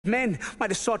Men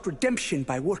might have sought redemption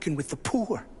by working with the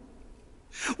poor.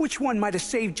 Which one might have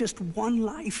saved just one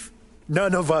life?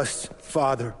 None of us,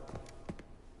 Father.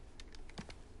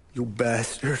 You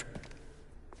bastard.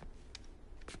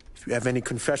 If you have any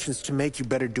confessions to make, you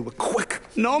better do it quick.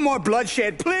 No more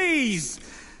bloodshed, please!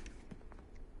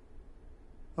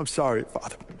 I'm sorry,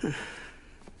 Father.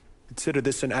 Consider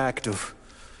this an act of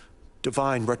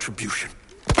divine retribution.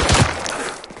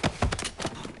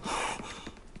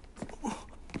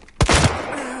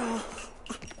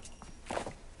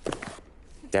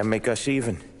 That make us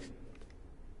even?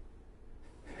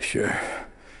 Sure.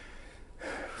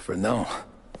 For now.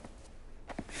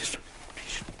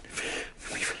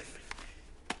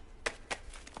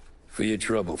 For your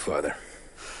trouble, Father.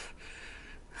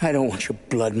 I don't want your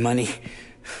blood money.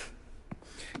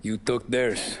 You took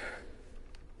theirs.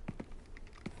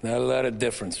 Not a lot of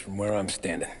difference from where I'm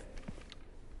standing.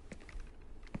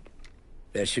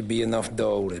 That should be enough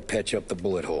dough to patch up the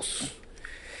bullet holes.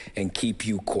 And keep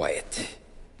you quiet.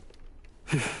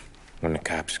 When the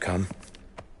cops come,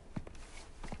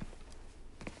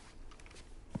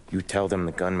 you tell them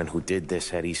the gunman who did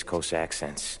this had East Coast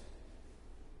accents.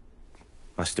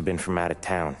 Must have been from out of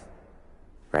town,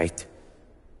 right?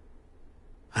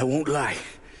 I won't lie.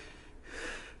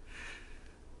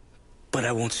 But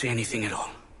I won't say anything at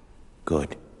all.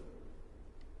 Good.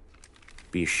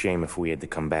 Be a shame if we had to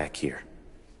come back here.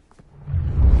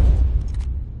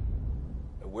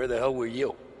 Where the hell were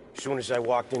you? As soon as I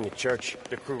walked in the church,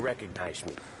 the crew recognized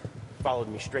me. Followed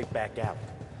me straight back out.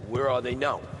 Where are they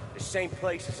now? The same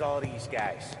place as all these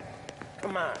guys.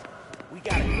 Come on, we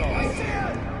gotta go. I see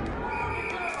it!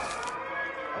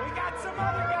 We got some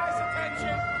other guys'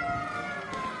 attention!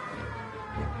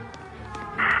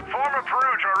 Former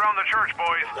Perugia around the church,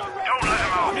 boys. Don't let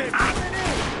him out.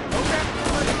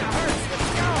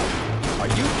 Are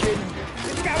you kidding?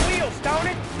 It's got wheels, don't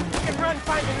it? We can run,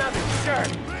 find another, sure.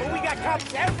 But we got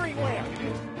cops everywhere.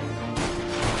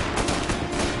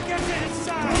 Get to his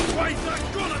side. Why's that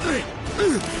gonna be?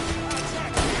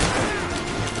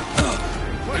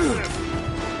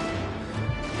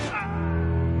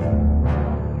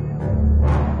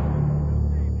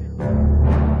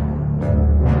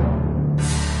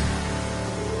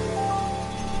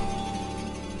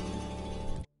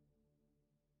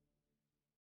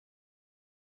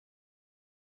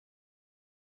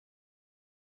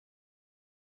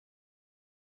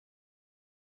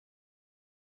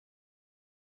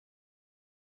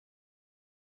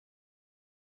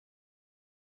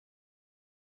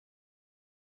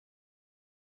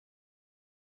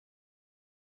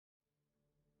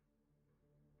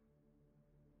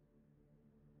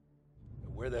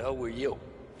 Where the hell were you?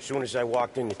 As soon as I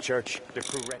walked in the church, the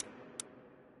crew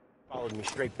followed me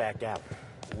straight back out.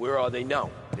 Where are they now?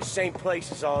 The same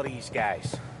place as all these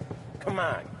guys. Come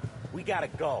on, we gotta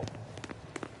go.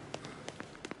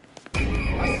 I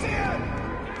see it!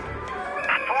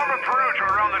 Former Perugia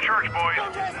around the church, boys.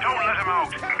 Don't let him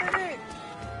out.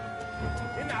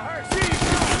 In the hearse.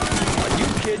 Are you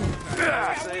kidding?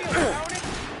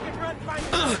 We can run, find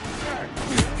another, sure.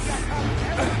 We got cops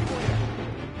everywhere.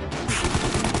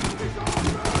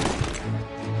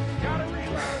 Gotta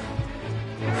reload.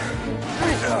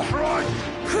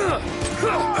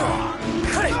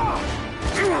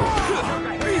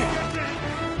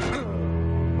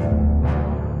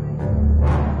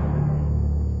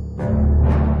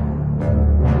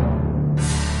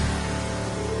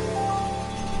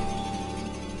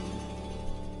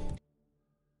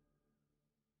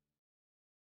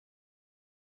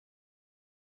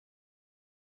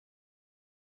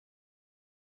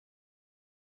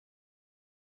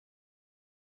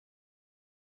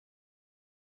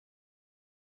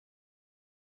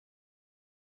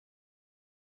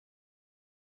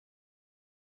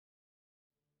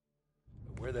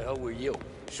 Where the hell were you?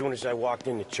 As soon as I walked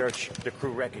in the church, the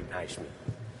crew recognized me.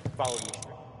 Followed me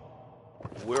straight.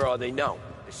 Where are they now?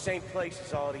 The same place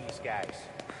as all these guys.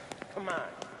 Come on,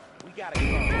 we gotta go.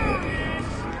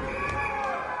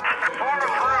 Former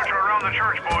Perugia around the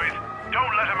church, boys.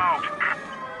 Don't let him out.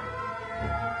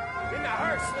 In the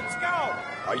hearse, let's go.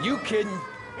 Are you kidding?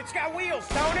 It's got wheels,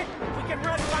 don't it? We can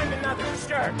run, find another,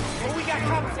 sure. But we got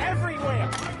cops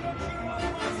everywhere.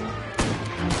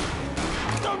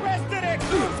 The rest of their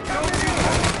crew's coming in.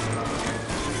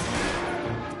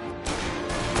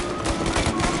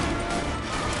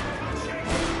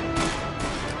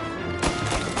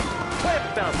 Clip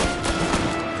them.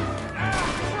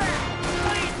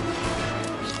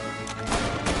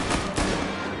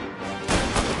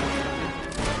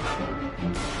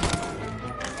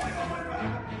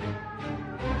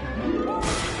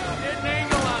 Didn't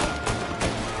angle on him.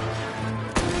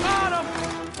 On him.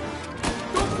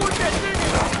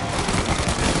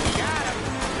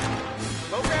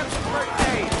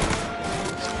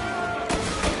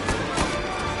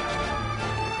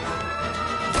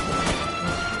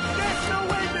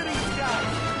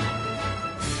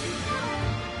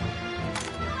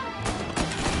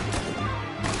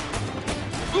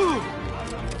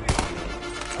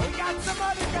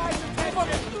 your guy's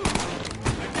attention!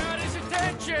 I got his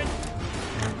attention!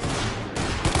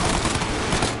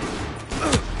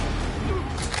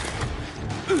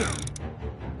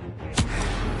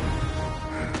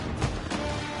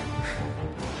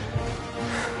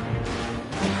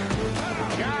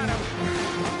 Got him!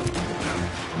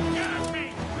 Got me!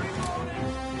 Reloading!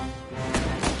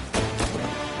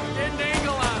 Get an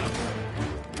angle on him!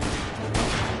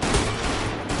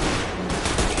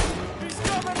 He's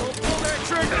coming! Don't pull that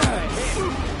trigger!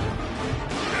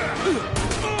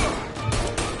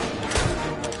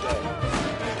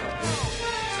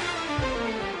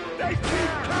 They keep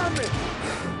coming!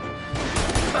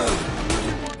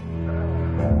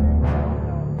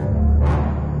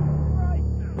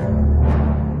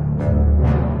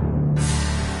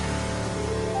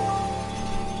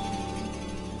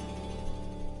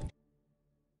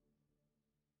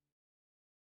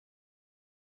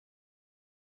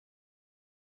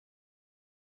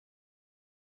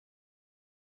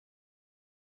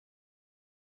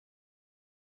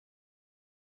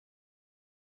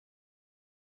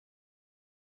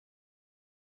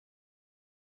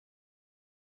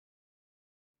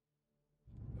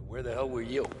 Where the hell were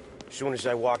you? As soon as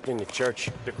I walked in the church,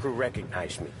 the crew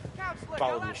recognized me.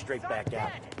 Followed me straight back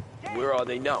out. Where are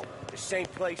they now? The same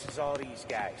place as all these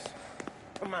guys.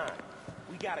 Come on,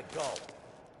 we gotta go.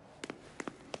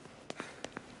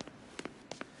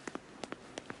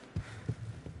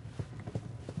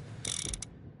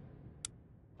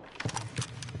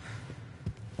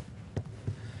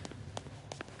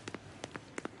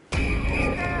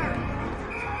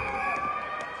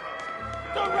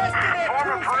 Form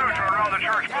a perimeter around the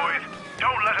church, boys.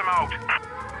 Don't let him out.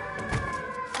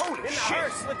 Holy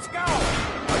shit! Let's go!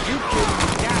 Are you kidding?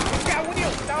 Yeah, we got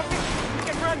wheels, don't we? We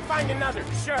can run, find another,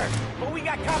 sure. But we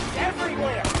got cops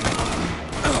everywhere!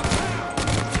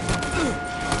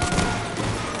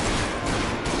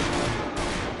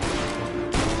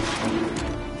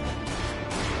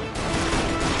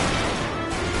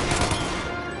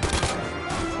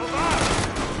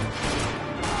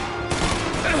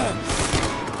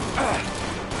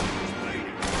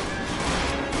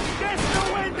 There's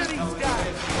no end to these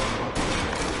guys!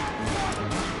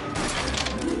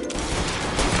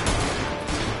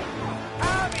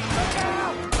 Tommy, look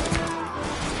out!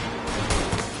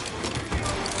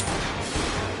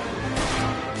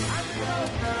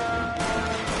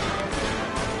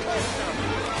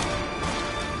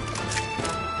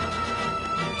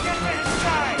 Get to his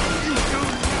side!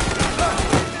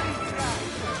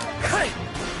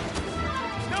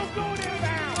 No going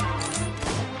inbound!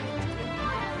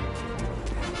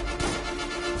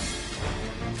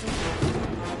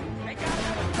 They got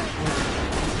another thing!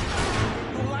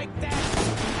 You like that?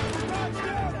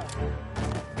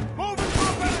 Moving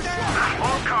from right now!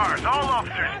 All cars, all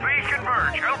officers, please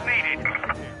converge. Help needed.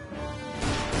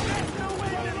 There's no way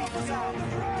to these guys!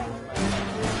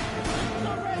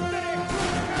 The rest of their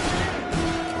crew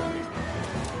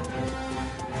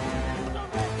The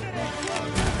rest of their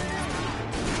crew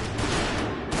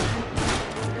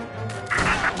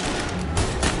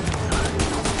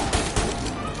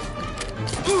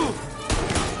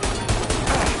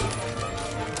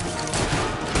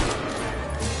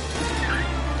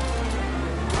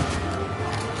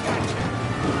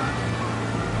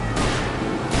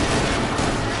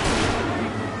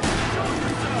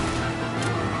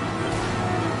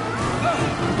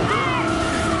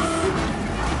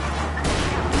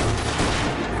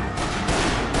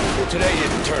Well, today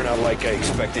didn't turn out like I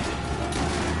expected.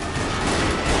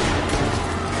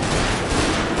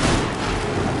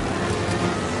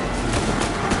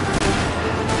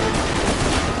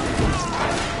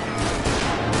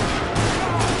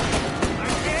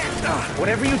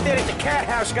 Whatever you did at the cat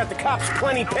house got the cops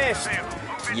plenty pissed.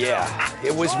 Yeah,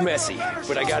 it was messy,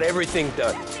 but I got everything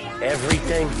done.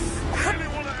 Everything?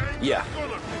 Yeah.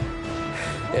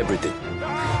 Everything.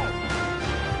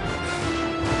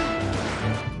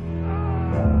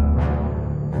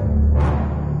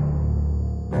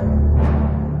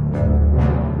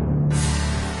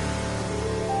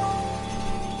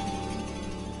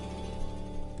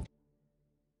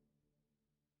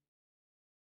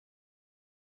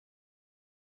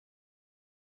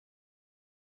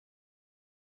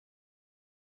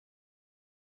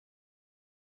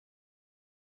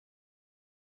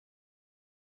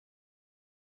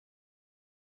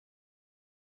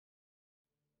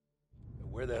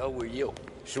 Where the hell were you?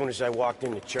 As soon as I walked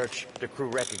in the church, the crew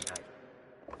recognized me.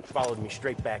 Followed me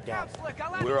straight back out.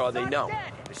 Where are they now?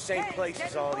 The same place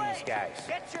as all these guys.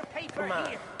 Get your paper Come on,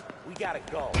 here! we gotta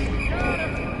go. Form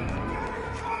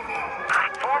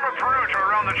a perimeter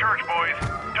around the church, boys.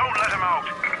 Don't let him out.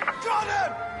 Got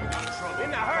him! In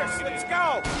the hearse, let's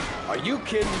go! Are you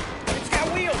kidding? It's got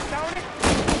wheels, don't it?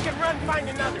 We can run, find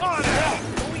another.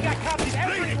 But we got cops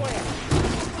everywhere!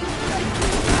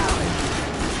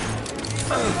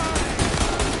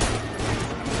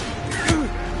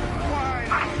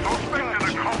 Suspect and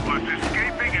accomplice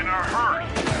escaping in a hearse.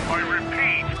 I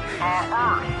repeat, a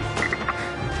hearse.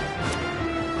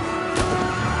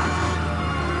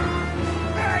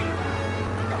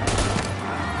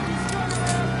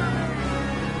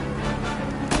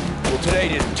 Well, today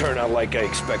didn't turn out like I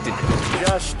expected.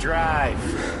 Just drive.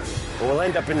 Or we'll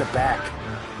end up in the back.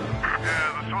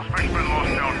 Yeah, the suspect's been lost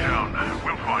downtown.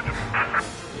 We'll find him.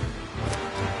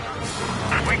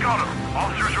 We got him.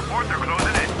 Officers report they're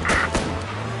closing in.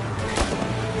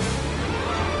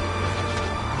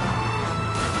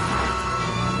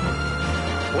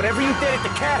 Whatever you did at the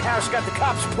cat house got the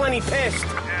cops plenty pissed.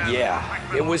 Yeah,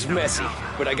 it was messy,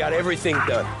 but I got everything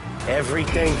done.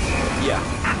 Everything? Yeah,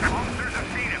 Officers have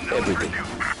seen him. No everything. pursuit.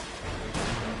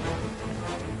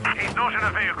 He's not in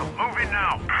a vehicle. Move in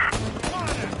now.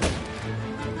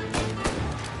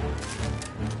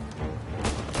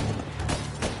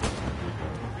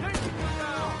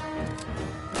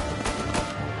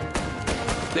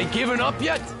 They giving up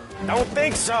yet? Don't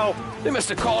think so. They must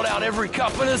have called out every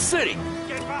cop in the city.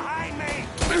 Get behind me!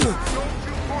 Don't you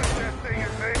point that thing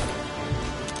at me!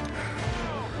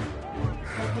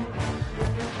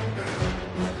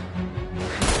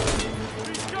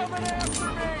 He's coming after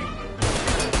me!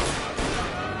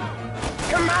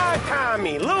 Come on,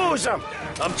 Tommy. Lose him.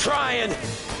 I'm trying. Go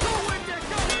with you,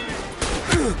 go with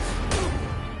me!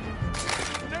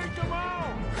 Take him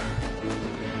out!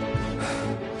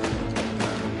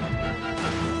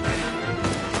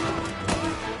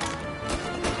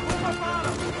 Up on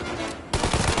him!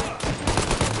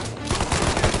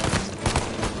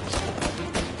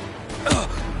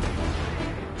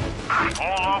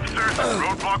 All officers,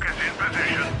 roadblock is in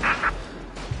position.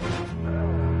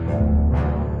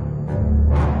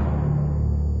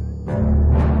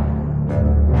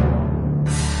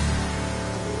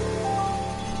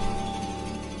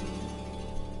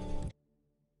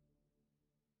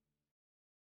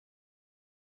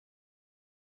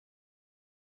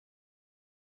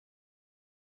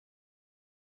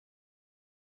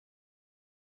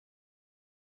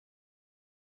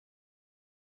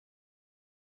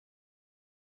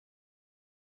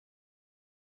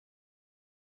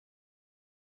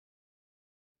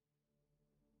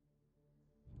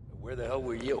 Where the hell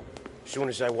were you? As soon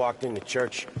as I walked in the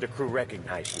church, the crew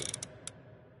recognized me.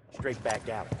 Straight back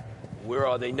out. Where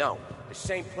are they now? The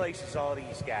same place as all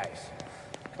these guys.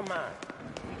 Come on.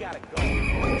 We gotta go. Form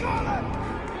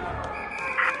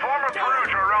a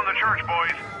perimeter around the church,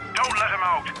 boys. Don't let him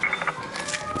out.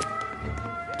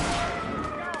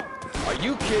 Are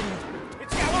you kidding?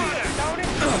 It's got wheels, don't it?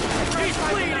 He's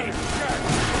bleeding!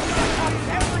 Cops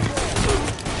everywhere!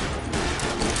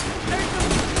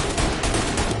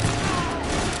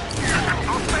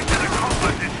 Suspect and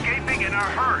accomplice escaping in a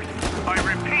hearse. I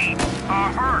repeat,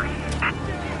 a hearse.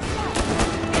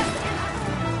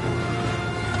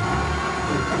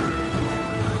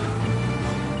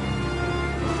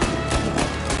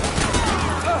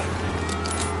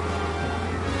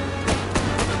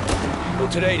 Well,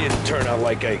 today didn't turn out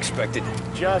like I expected.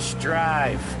 Just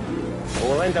drive. Or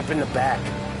we'll end up in the back.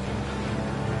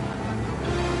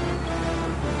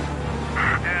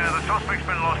 Yeah, the suspect's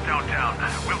been lost downtown.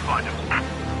 We'll find him.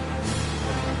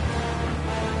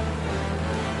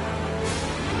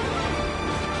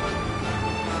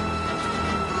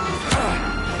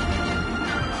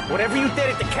 Whatever you did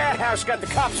at the cat house got the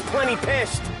cops plenty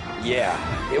pissed. Yeah,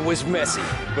 it was messy,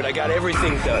 but I got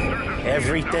everything done.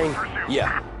 Everything?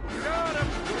 Yeah,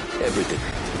 everything.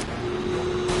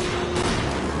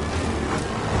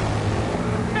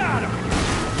 Got him!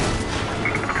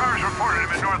 Cars reported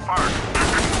him in North Park.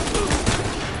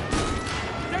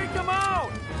 Take him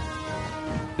out!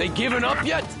 They giving up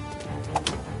yet?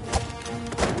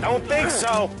 Don't think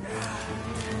so.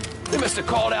 They must have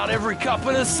called out every cop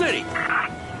in the city.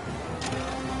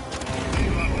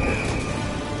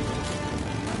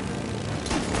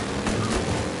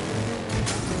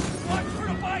 Watch for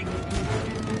the bike!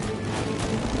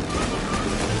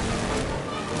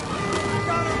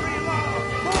 Gotta reload!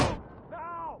 Move!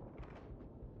 Now!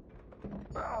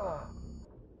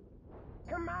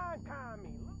 Come on,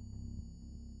 Tommy.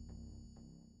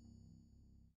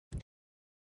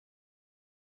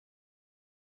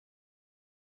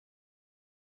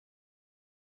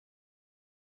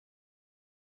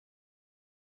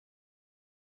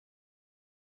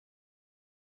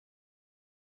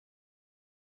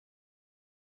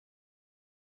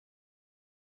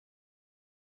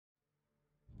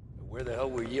 Where the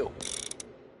hell were you?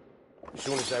 As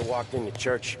soon as I walked in the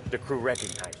church, the crew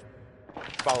recognized me.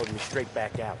 Followed me straight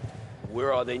back out.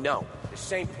 Where are they now? The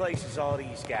same place as all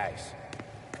these guys.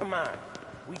 Come on,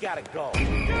 we gotta go. Form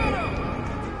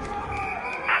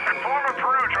a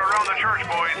perimeter around the church,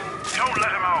 boys. Don't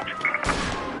let him out.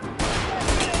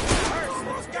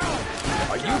 Let's go!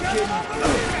 Are you kidding?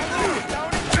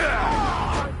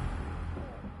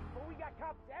 But we got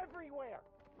cops everywhere!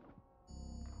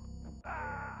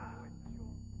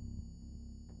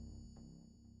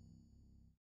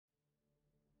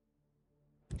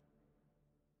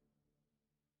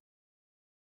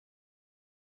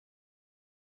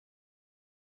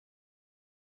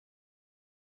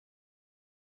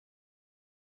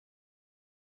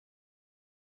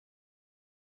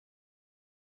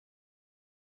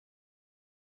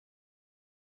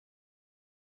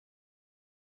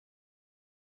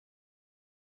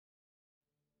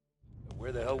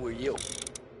 Where the hell were you?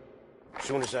 As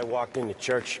soon as I walked in the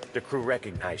church, the crew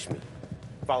recognized me.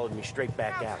 Followed me straight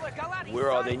back out.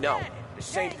 Where are they now? The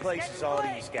same place as all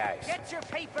these guys. Get your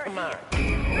paper Come on,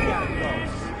 here. we gotta go.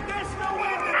 There's no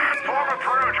end to this. Form a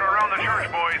perimeter around the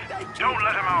church, boys. Don't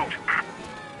let him out.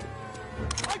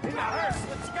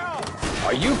 Let's go!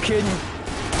 Are you kidding?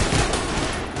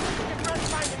 Run,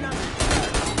 find another.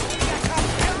 We got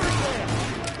cops everywhere!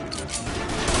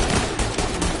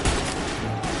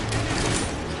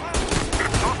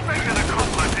 Suspected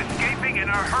accomplice escaping in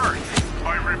a hearse.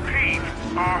 I repeat,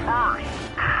 a hearse.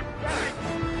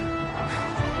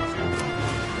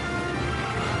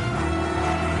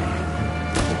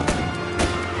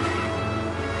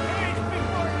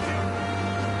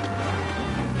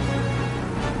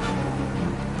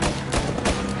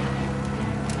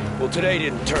 Well, today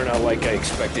didn't turn out like I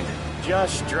expected.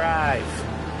 Just drive.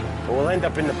 Or we'll end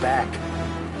up in the back.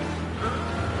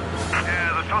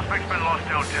 Yeah, the suspect's been lost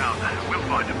downtown. We'll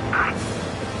find him.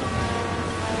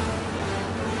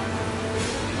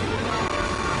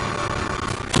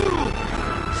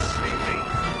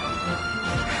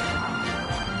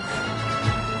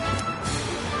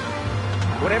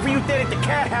 Whatever you did at the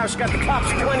cat house got the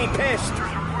cops plenty pissed.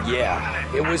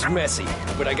 Yeah, it was messy,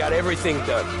 but I got everything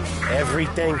done.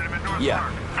 Everything? Yeah.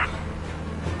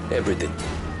 Everything.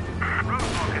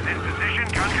 Roadblock is in position,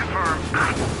 can confirm.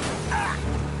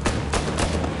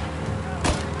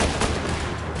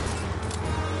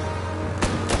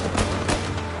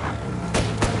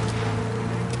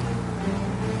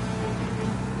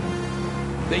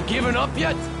 They giving up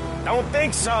yet? Don't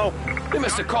think so. They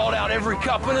must have called out every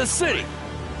cop in the city.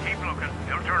 Keep looking.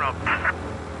 He'll turn up.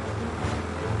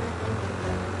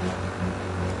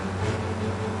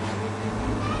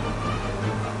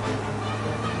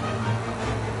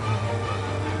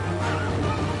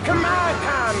 Come on,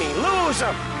 Tommy, lose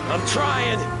him. I'm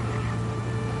trying.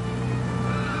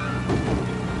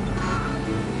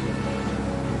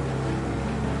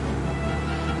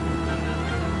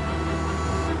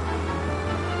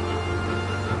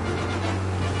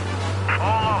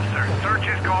 All officers, search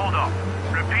is called up.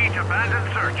 Repeat,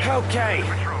 abandoned search. Okay,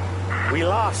 Patrol. we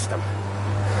lost him.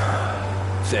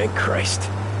 Thank Christ.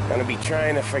 Gonna be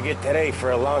trying to forget today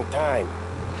for a long time.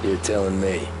 You're telling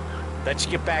me. Let's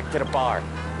get back to the bar.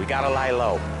 We gotta lie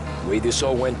low. The way this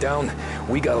all went down,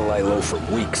 we gotta lie low for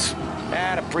weeks.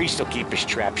 The priest will keep his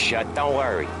trap shut, don't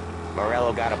worry.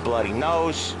 Morello got a bloody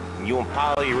nose, and you and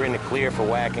Polly are in the clear for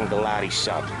whacking Galati's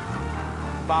son.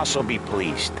 Boss will be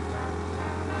pleased.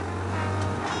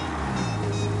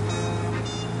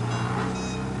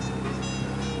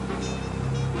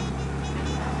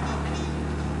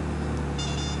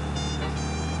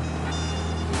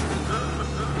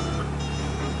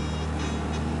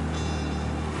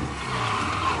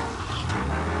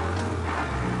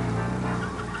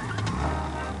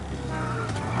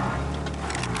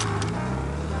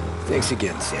 Thanks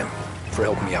again, Sam, for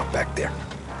helping me out back there.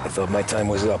 I thought my time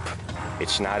was up.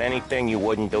 It's not anything you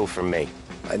wouldn't do for me.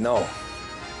 I know.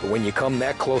 But when you come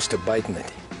that close to biting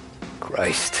it,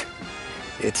 Christ,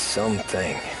 it's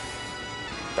something.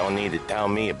 Don't need to tell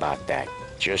me about that.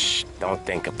 Just don't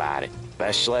think about it.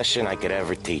 Best lesson I could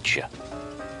ever teach you.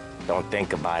 Don't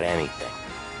think about anything.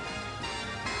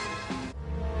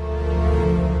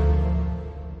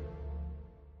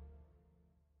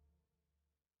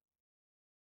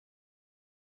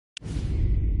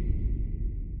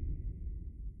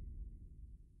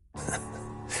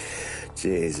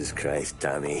 Jesus Christ,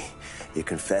 Tommy. You're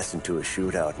confessing to a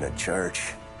shootout in a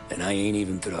church. And I ain't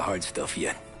even to the hard stuff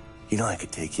yet. You know I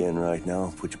could take you in right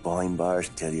now, put you behind bars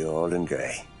until you're old and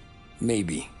grey.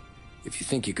 Maybe, if you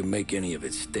think you can make any of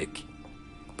it stick.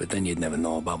 But then you'd never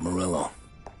know about Morello.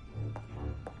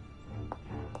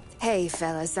 Hey,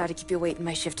 fellas. Sorry to keep you waiting.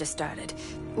 My shift just started.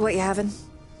 What you having?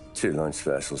 2 lunch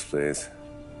specials, please.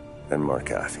 And more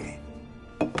coffee.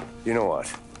 You know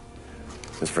what?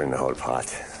 Let's bring the whole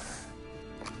pot.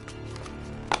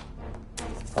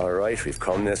 All right, we've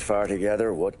come this far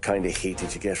together. What kind of heat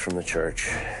did you get from the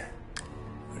church?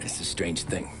 It's a strange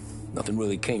thing. Nothing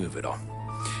really came of it all.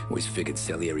 Always figured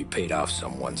Salieri paid off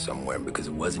someone somewhere because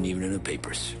it wasn't even in the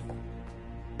papers.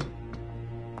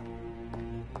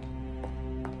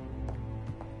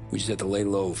 We just had to lay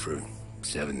low for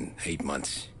 7, 8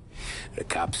 months. The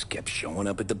cops kept showing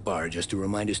up at the bar just to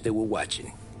remind us they were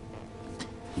watching.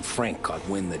 And Frank caught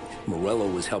wind that Morello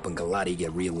was helping Galati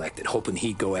get reelected, hoping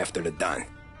he'd go after the Don.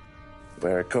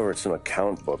 Well, I recovered some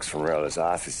account books from Morello's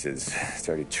offices.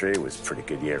 33 was a pretty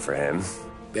good year for him.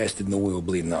 Bastard knew we were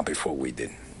bleeding out before we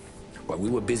did. While we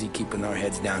were busy keeping our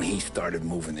heads down, he started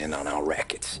moving in on our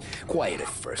rackets. Quiet at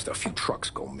first, a few trucks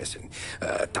go missing.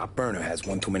 Top burner has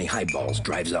one too many highballs,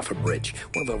 drives off a bridge.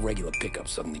 One of our regular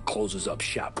pickups suddenly closes up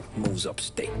shop, moves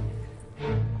upstate.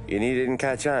 You didn't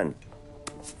catch on?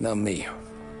 Not me.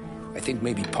 I think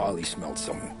maybe Paulie smelled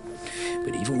something.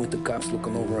 But even with the cops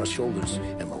looking over our shoulders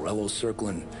and Morello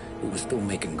circling, we were still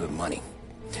making good money.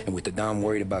 And with the Dom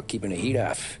worried about keeping the heat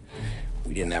off,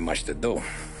 we didn't have much to do.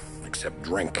 Except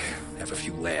drink, have a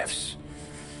few laughs.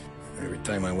 Every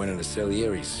time I went into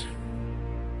Salieri's,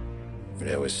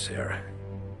 there was Sarah.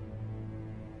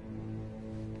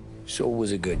 So it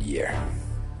was a good year.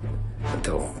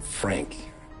 Until Frank.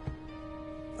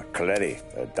 Coletti,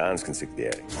 Don's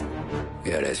consigliere.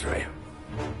 Yeah, that's right.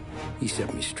 He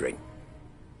set me straight.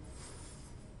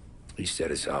 He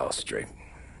set us all straight.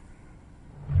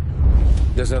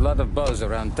 There's a lot of buzz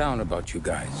around town about you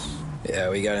guys. Yeah,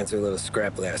 we got into a little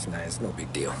scrap last night. It's no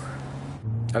big deal.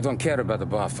 I don't care about the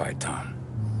bar fight, Tom.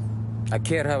 I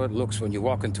care how it looks when you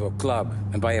walk into a club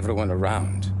and buy everyone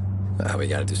around. We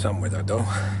gotta do something with our dough.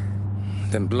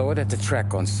 Then blow it at the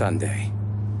track on Sunday.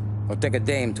 Or take a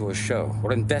dame to a show.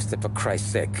 Or invest it for Christ's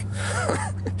sake.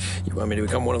 You want me to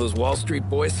become one of those Wall Street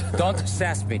boys? Don't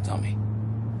sass me, Tommy.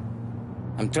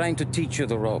 I'm trying to teach you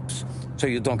the ropes, so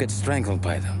you don't get strangled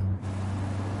by them.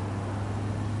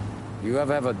 You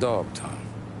ever have a dog, Tom?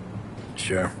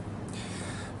 Sure.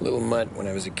 Little mutt when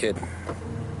I was a kid.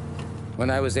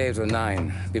 When I was 8 or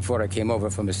 9, before I came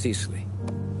over from Sicily,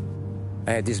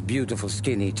 I had this beautiful,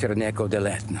 skinny Cerneco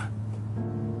dell'Etna.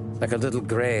 Like a little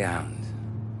greyhound.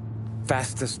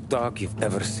 Fastest dog you've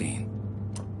ever seen.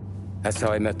 That's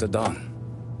how I met the Don.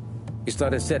 We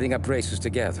started setting up races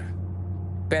together.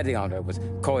 Betting on her with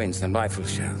coins and rifle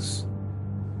shells.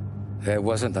 There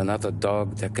wasn't another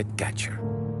dog that could catch her.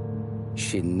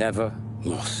 She never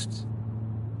lost.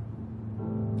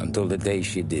 Until the day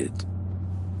she did.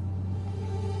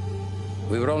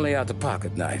 We were only out a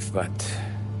pocket knife, but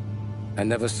I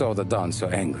never saw the Don so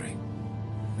angry.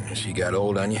 She got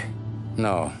old on you?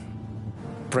 No.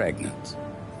 Pregnant.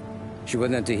 She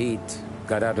went into heat,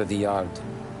 got out of the yard,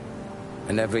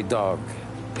 and every dog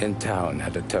in town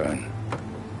had a turn.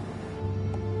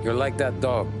 You're like that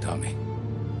dog, Tommy.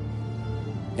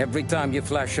 Every time you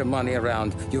flash your money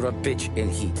around, you're a bitch in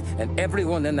heat, and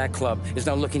everyone in that club is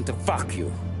now looking to fuck you.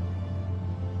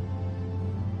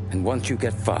 And once you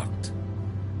get fucked,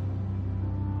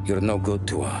 you're no good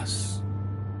to us.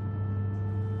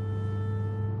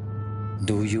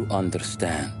 Do you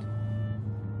understand?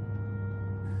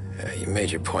 You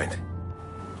made your point.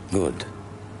 Good.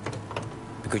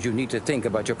 Because you need to think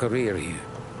about your career here.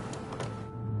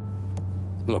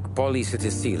 Look, Paulie's at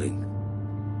his ceiling.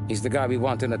 He's the guy we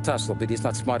want in a tussle, but he's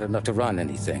not smart enough to run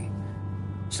anything.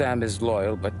 Sam is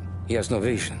loyal, but he has no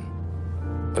vision.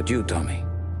 But you, Tommy,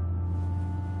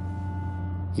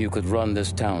 you could run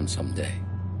this town someday.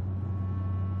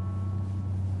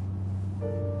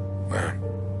 Well,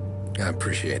 I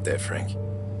appreciate that, Frank.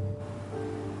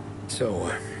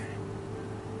 So,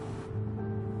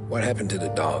 what happened to the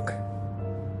dog?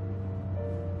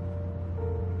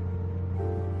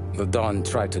 The Don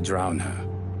tried to drown her.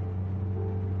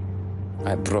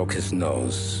 I broke his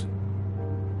nose.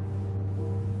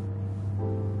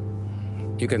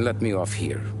 You can let me off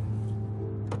here.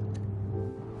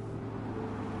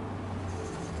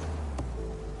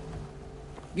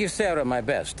 Give Sarah my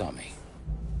best, Tommy.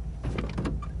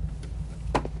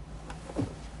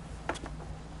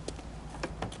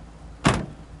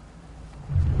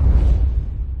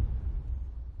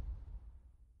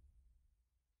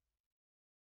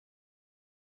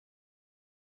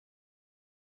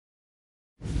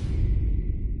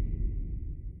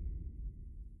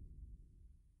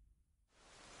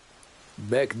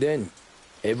 Back then,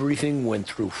 everything went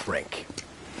through Frank.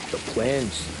 The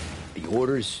plans, the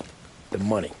orders, the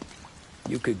money.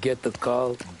 You could get the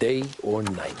call day or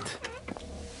night.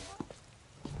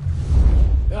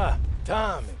 Ah,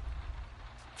 Tommy.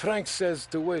 Frank says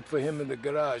to wait for him in the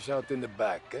garage out in the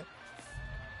back, eh?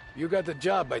 You got the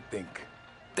job, I think.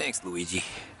 Thanks, Luigi.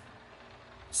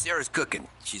 Sarah's cooking.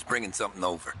 She's bringing something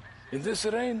over. In this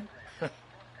rain?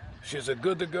 She's a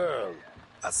good girl.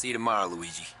 I'll see you tomorrow,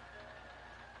 Luigi.